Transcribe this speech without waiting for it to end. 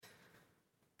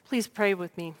Please pray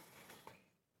with me.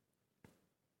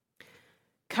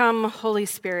 Come, Holy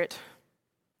Spirit,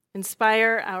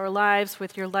 inspire our lives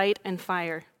with your light and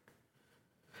fire.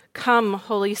 Come,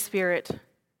 Holy Spirit,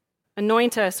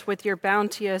 anoint us with your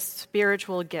bounteous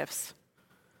spiritual gifts.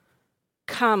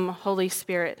 Come, Holy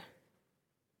Spirit,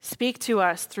 speak to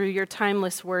us through your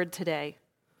timeless word today.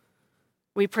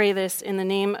 We pray this in the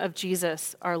name of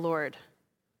Jesus, our Lord.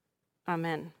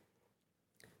 Amen.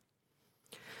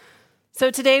 So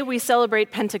today we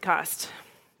celebrate Pentecost,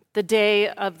 the day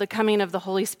of the coming of the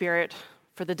Holy Spirit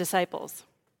for the disciples.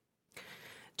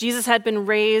 Jesus had been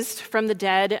raised from the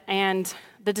dead, and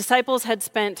the disciples had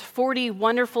spent 40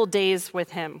 wonderful days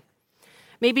with him,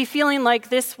 maybe feeling like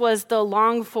this was the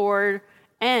longed-for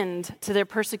end to their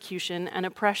persecution and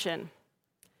oppression.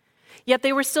 Yet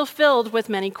they were still filled with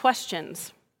many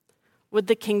questions. Would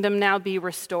the kingdom now be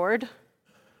restored?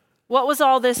 What was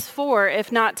all this for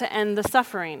if not to end the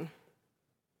suffering?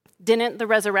 Didn't the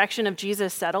resurrection of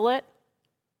Jesus settle it?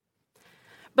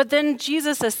 But then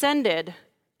Jesus ascended,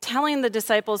 telling the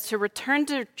disciples to return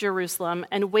to Jerusalem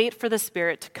and wait for the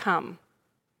Spirit to come.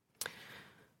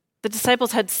 The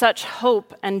disciples had such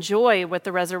hope and joy with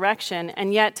the resurrection,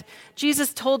 and yet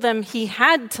Jesus told them he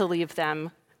had to leave them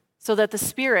so that the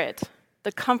Spirit,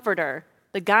 the Comforter,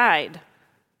 the Guide,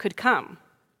 could come.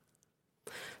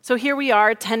 So here we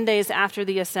are, 10 days after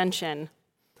the ascension.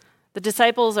 The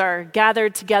disciples are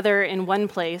gathered together in one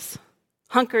place,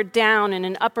 hunkered down in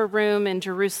an upper room in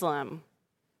Jerusalem,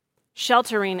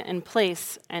 sheltering in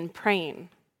place and praying.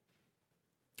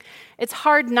 It's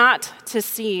hard not to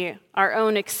see our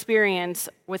own experience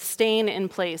with staying in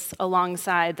place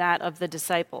alongside that of the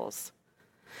disciples.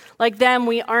 Like them,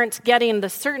 we aren't getting the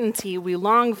certainty we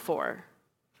long for.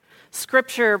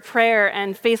 Scripture, prayer,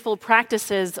 and faithful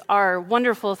practices are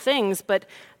wonderful things, but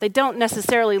they don't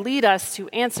necessarily lead us to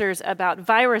answers about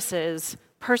viruses,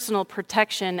 personal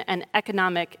protection, and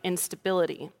economic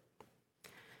instability.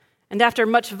 And after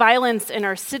much violence in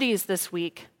our cities this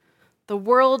week, the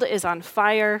world is on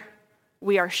fire.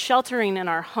 We are sheltering in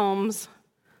our homes.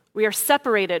 We are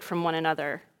separated from one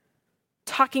another,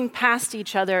 talking past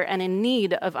each other and in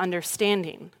need of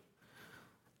understanding.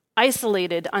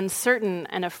 Isolated, uncertain,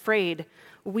 and afraid,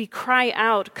 we cry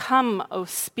out, "Come, O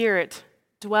Spirit,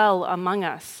 dwell among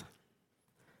us."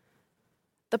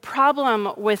 The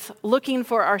problem with looking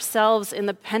for ourselves in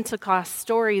the Pentecost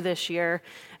story this year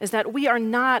is that we are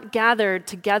not gathered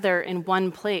together in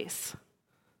one place.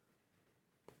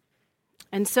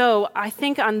 And so I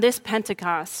think on this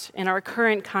Pentecost, in our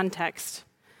current context,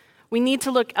 we need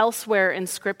to look elsewhere in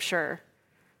Scripture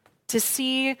to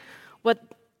see what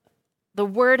the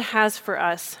Word has for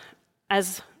us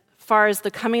as far as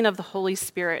the coming of the Holy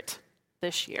Spirit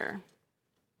this year.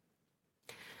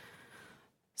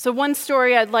 So one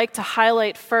story I'd like to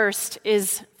highlight first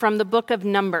is from the book of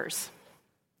Numbers.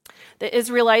 The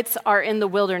Israelites are in the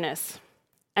wilderness,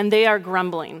 and they are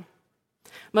grumbling.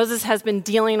 Moses has been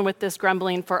dealing with this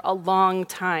grumbling for a long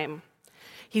time.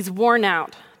 He's worn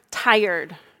out,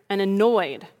 tired, and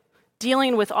annoyed,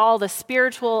 dealing with all the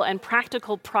spiritual and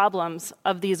practical problems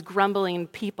of these grumbling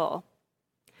people.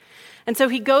 And so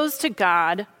he goes to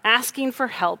God asking for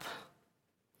help.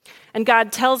 And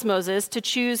God tells Moses to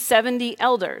choose 70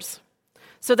 elders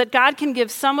so that God can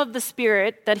give some of the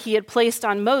Spirit that he had placed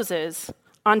on Moses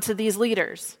onto these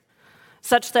leaders,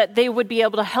 such that they would be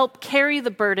able to help carry the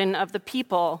burden of the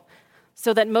people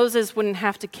so that Moses wouldn't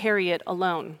have to carry it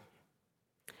alone.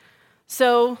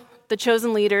 So the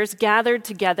chosen leaders gathered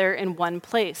together in one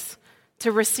place to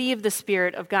receive the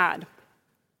Spirit of God.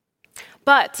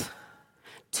 But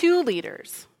 2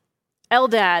 leaders,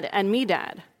 Eldad and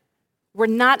Medad, were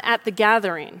not at the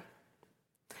gathering.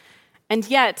 And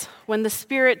yet, when the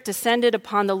Spirit descended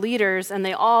upon the leaders and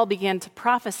they all began to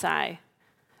prophesy,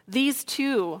 these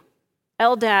 2,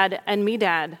 Eldad and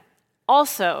Medad,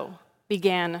 also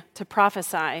began to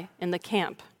prophesy in the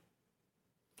camp.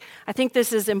 I think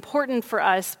this is important for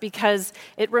us because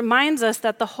it reminds us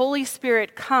that the Holy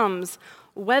Spirit comes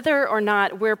whether or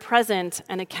not we're present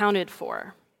and accounted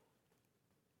for.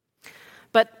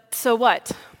 But so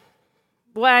what?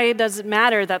 Why does it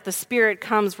matter that the Spirit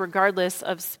comes regardless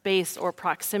of space or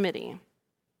proximity?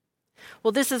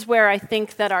 Well, this is where I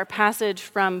think that our passage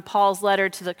from Paul's letter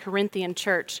to the Corinthian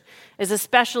church is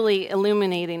especially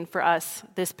illuminating for us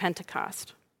this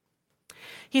Pentecost.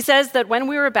 He says that when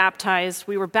we were baptized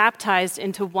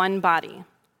into one body,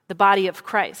 the body of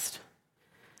Christ.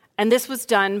 And this was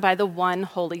done by the one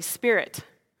Holy Spirit.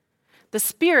 The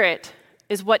Spirit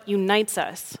is what unites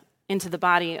us into the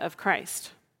body of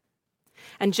Christ.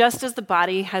 And just as the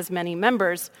body has many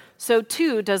members, so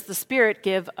too does the Spirit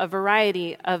give a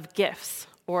variety of gifts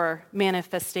or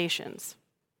manifestations.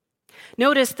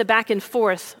 Notice the back and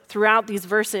forth throughout these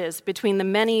verses between the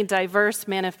many diverse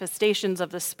manifestations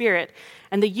of the Spirit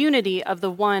and the unity of the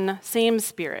one same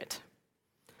Spirit.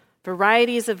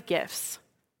 Varieties of gifts,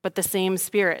 but the same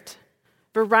Spirit.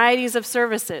 Varieties of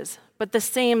services, but the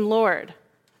same Lord.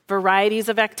 Varieties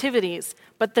of activities,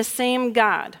 but the same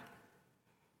God.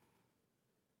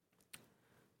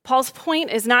 Paul's point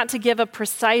is not to give a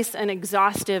precise and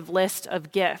exhaustive list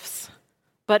of gifts,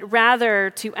 but rather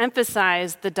to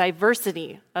emphasize the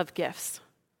diversity of gifts.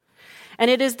 And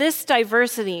it is this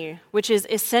diversity which is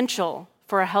essential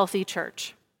for a healthy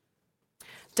church.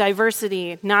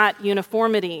 Diversity, not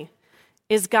uniformity,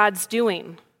 is God's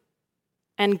doing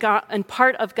and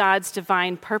part of God's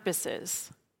divine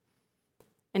purposes.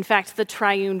 In fact, the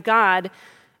triune God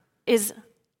is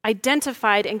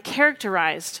identified and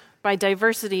characterized by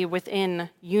diversity within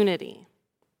unity.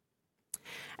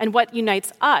 And what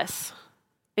unites us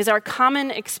is our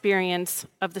common experience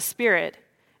of the Spirit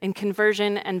in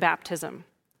conversion and baptism.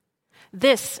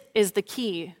 This is the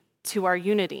key to our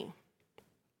unity.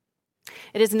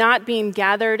 It is not being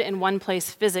gathered in one place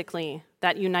physically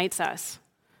that unites us,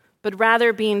 but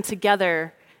rather being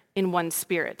together in one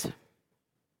Spirit.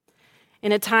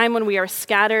 In a time when we are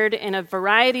scattered in a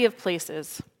variety of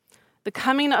places, the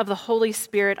coming of the Holy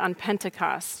Spirit on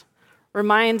Pentecost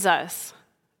reminds us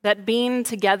that being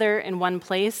together in one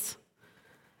place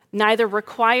neither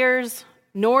requires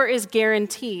nor is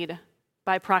guaranteed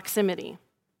by proximity.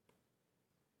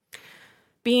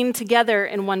 Being together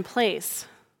in one place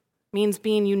means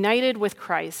being united with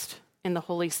Christ in the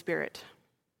Holy Spirit.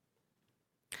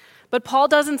 But Paul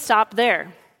doesn't stop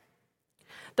there.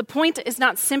 The point is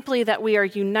not simply that we are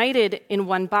united in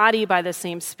one body by the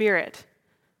same Spirit.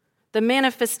 The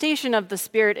manifestation of the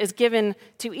Spirit is given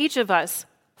to each of us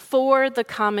for the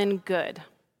common good.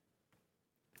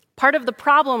 Part of the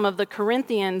problem of the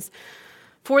Corinthians,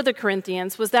 for the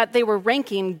Corinthians, was that they were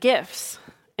ranking gifts,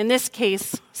 in this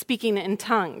case, speaking in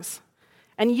tongues,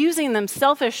 and using them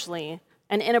selfishly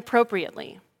and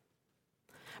inappropriately.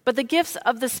 But the gifts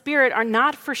of the Spirit are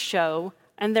not for show,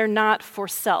 and they're not for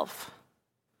self.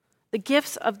 The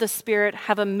gifts of the Spirit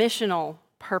have a missional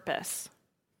purpose.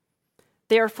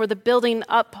 They are for the building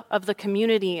up of the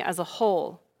community as a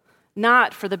whole,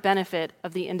 not for the benefit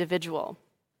of the individual.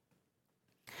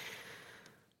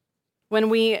 When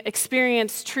we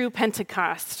experience true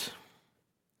Pentecost,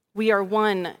 we are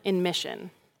one in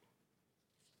mission.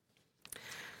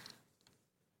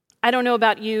 I don't know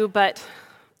about you, but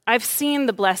I've seen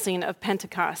the blessing of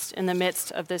Pentecost in the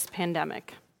midst of this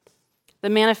pandemic. The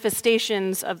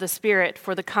manifestations of the Spirit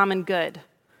for the common good.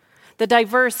 The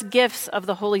diverse gifts of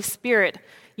the Holy Spirit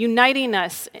uniting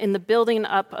us in the building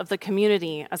up of the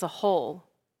community as a whole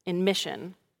in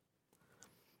mission.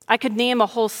 I could name a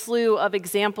whole slew of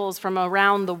examples from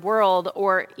around the world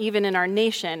or even in our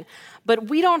nation, but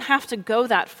we don't have to go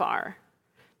that far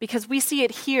because we see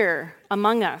it here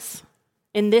among us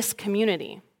in this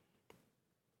community.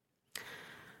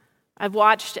 I've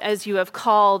watched as you have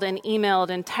called and emailed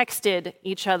and texted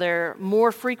each other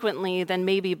more frequently than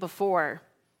maybe before,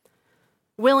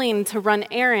 willing to run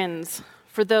errands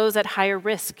for those at higher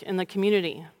risk in the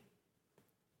community.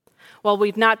 While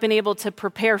we've not been able to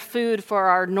prepare food for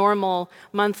our normal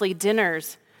monthly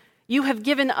dinners, you have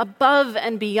given above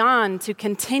and beyond to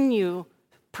continue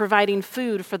providing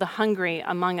food for the hungry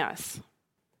among us.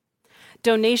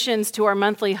 Donations to our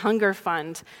monthly hunger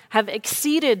fund have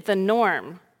exceeded the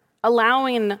norm,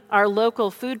 allowing our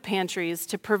local food pantries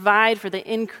to provide for the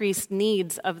increased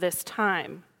needs of this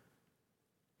time.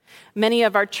 Many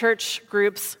of our church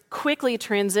groups quickly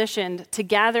transitioned to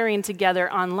gathering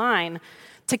together online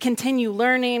to continue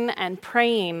learning and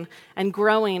praying and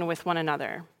growing with one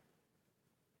another.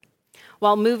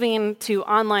 While moving to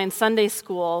online Sunday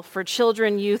school for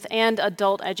children, youth, and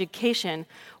adult education,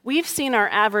 we've seen our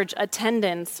average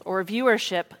attendance or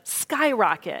viewership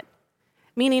skyrocket,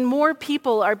 meaning more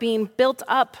people are being built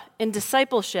up in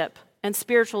discipleship and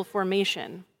spiritual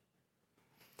formation.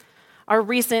 Our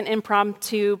recent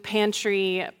impromptu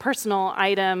pantry personal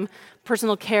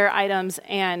care items,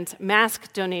 and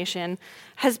mask donation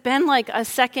has been like a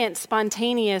second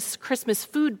spontaneous Christmas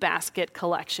food basket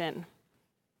collection.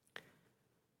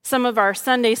 Some of our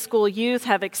Sunday school youth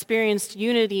have experienced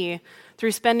unity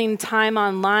through spending time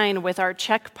online with our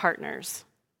Czech partners,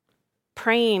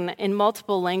 praying in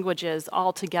multiple languages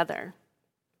all together.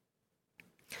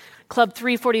 Club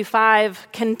 345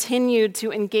 continued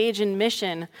to engage in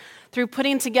mission through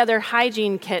putting together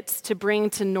hygiene kits to bring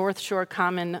to North Shore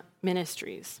Common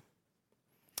Ministries.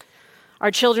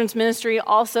 Our children's ministry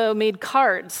also made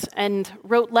cards and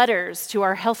wrote letters to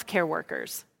our healthcare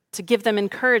workers, to give them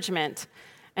encouragement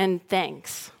and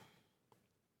thanks.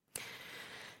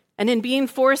 And in being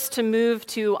forced to move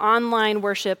to online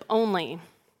worship only,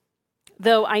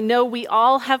 though I know we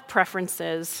all have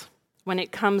preferences when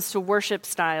it comes to worship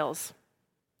styles,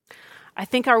 I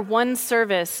think our one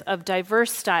service of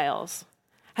diverse styles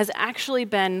has actually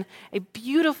been a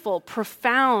beautiful,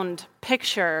 profound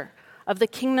picture of the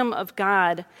kingdom of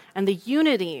God and the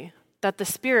unity that the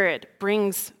Spirit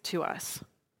brings to us.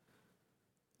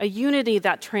 A unity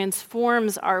that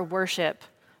transforms our worship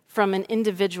from an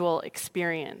individual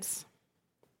experience.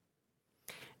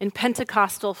 In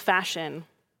Pentecostal fashion,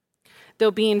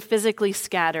 though being physically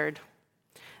scattered,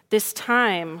 this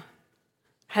time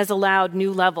has allowed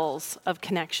new levels of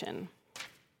connection.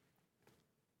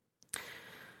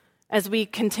 As we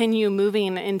continue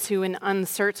moving into an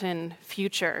uncertain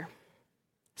future,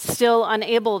 still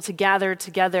unable to gather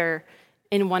together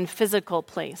in one physical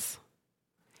place,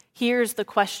 here's the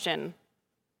question.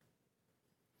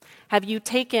 Have you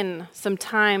taken some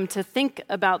time to think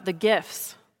about the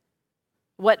gifts,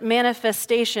 what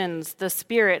manifestations the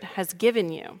Spirit has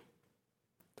given you?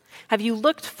 Have you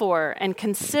looked for and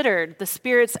considered the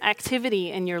Spirit's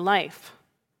activity in your life?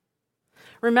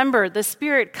 Remember, the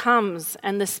Spirit comes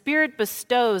and the Spirit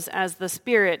bestows as the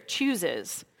Spirit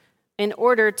chooses in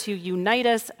order to unite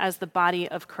us as the body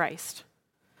of Christ,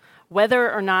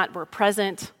 whether or not we're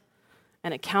present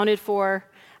and accounted for,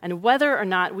 and whether or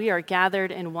not we are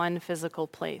gathered in one physical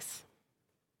place.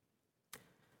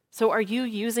 So are you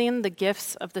using the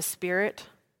gifts of the Spirit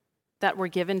that were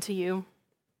given to you?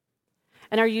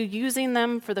 And are you using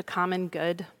them for the common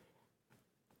good?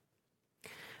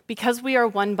 Because we are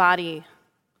one body,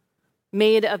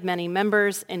 made of many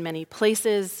members in many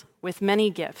places with many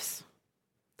gifts,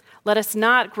 let us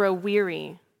not grow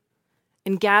weary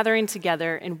in gathering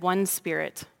together in one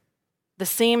Spirit, the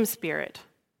same Spirit,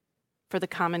 for the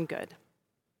common good.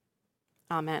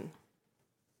 Amen.